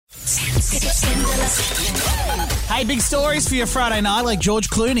Hey, big stories for your Friday night, like George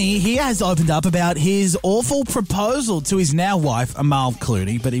Clooney. He has opened up about his awful proposal to his now wife, Amal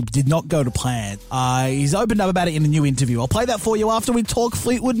Clooney, but it did not go to plan. He's opened up about it in a new interview. I'll play that for you after we talk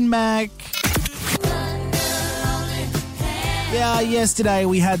Fleetwood Mac. Yeah, yesterday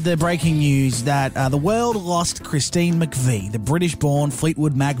we had the breaking news that the world lost Christine McVie, the British-born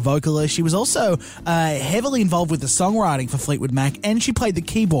Fleetwood Mac vocalist. She was also heavily involved with the songwriting for Fleetwood Mac, and she played the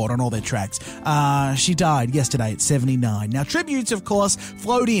keyboard on all their tracks. She died yesterday at 79. Now, tributes, of course,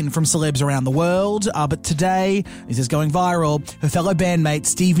 flowed in from celebs around the world, but today, this is going viral, her fellow bandmate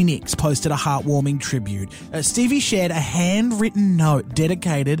Stevie Nicks posted a heartwarming tribute. Stevie shared a handwritten note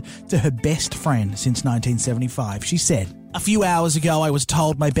dedicated to her best friend since 1975. She said, "A few hours ago, I was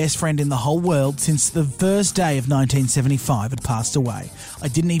told my best friend in the whole world since the first day of 1975 had passed away. I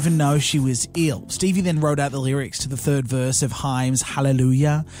didn't even know she was ill." Stevie then wrote out the lyrics to the third verse of Haim's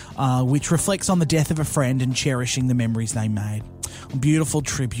Hallelujah, which reflects on the death of a friend and cherishing the memories they made. A beautiful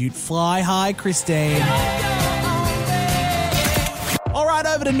tribute. Fly high, Christine. All right,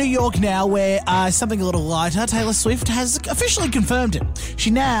 over to New York now, where something a little lighter. Taylor Swift has officially confirmed it.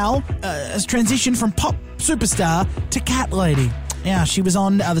 She now has transitioned from pop superstar to cat lady. Now, she was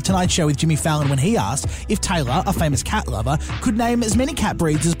on The Tonight Show with Jimmy Fallon when he asked if Taylor, a famous cat lover, could name as many cat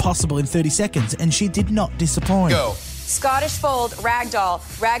breeds as possible in 30 seconds, and she did not disappoint. Go. Scottish Fold, Ragdoll,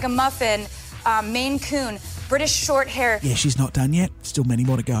 Ragamuffin, Maine Coon, British short hair. Yeah, she's not done yet. Still many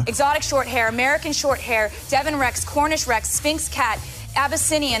more to go. Exotic short hair, American short hair, Devon Rex, Cornish Rex, Sphinx cat,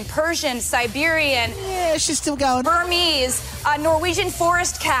 Abyssinian, Persian, Siberian. Yeah, she's still going. Burmese, Norwegian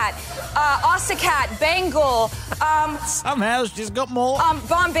forest cat, Osicat, Bengal. Somehow she's got more.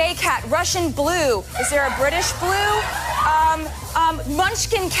 Bombay cat, Russian blue. Is there a British blue?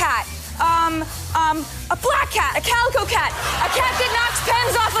 Munchkin cat. A black cat, a calico cat, a cat that knocks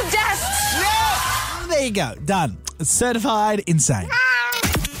pens off of desks. Yeah! There you go. Done. Certified insane.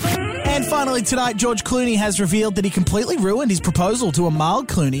 And finally tonight, George Clooney has revealed that he completely ruined his proposal to Amal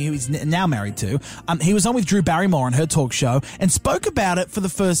Clooney, who he's now married to. He was on with Drew Barrymore on her talk show and spoke about it for the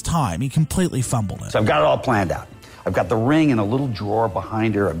first time. He completely fumbled it. So I've got it all planned out. I've got the ring in a little drawer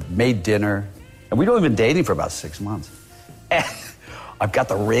behind her. I've made dinner. And we'd only been dating for about 6 months. And I've got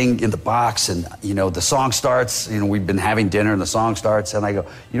the ring in the box, and, the song starts. We've been having dinner, and the song starts. And I go,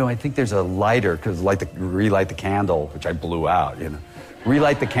 I think there's a lighter, because relight the candle, which I blew out,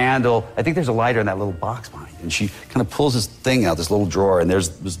 Relight the candle. I think there's a lighter in that little box behind. And she kind of pulls this thing out, this little drawer, and there's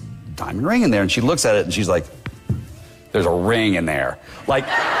this diamond ring in there. And she looks at it, and she's like, there's a ring in there. Like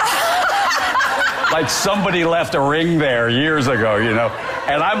somebody left a ring there years ago,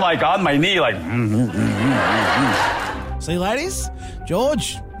 And I'm like on my knee, like, See, ladies?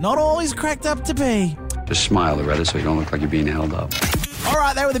 George, not all he's cracked up to be. Just smile, Loretta, so you don't look like you're being held up. All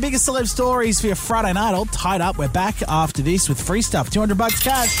right, they were the biggest celeb stories for your Friday night. All tied up. We're back after this with free stuff. $200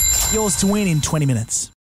 cash. Yours to win in 20 minutes.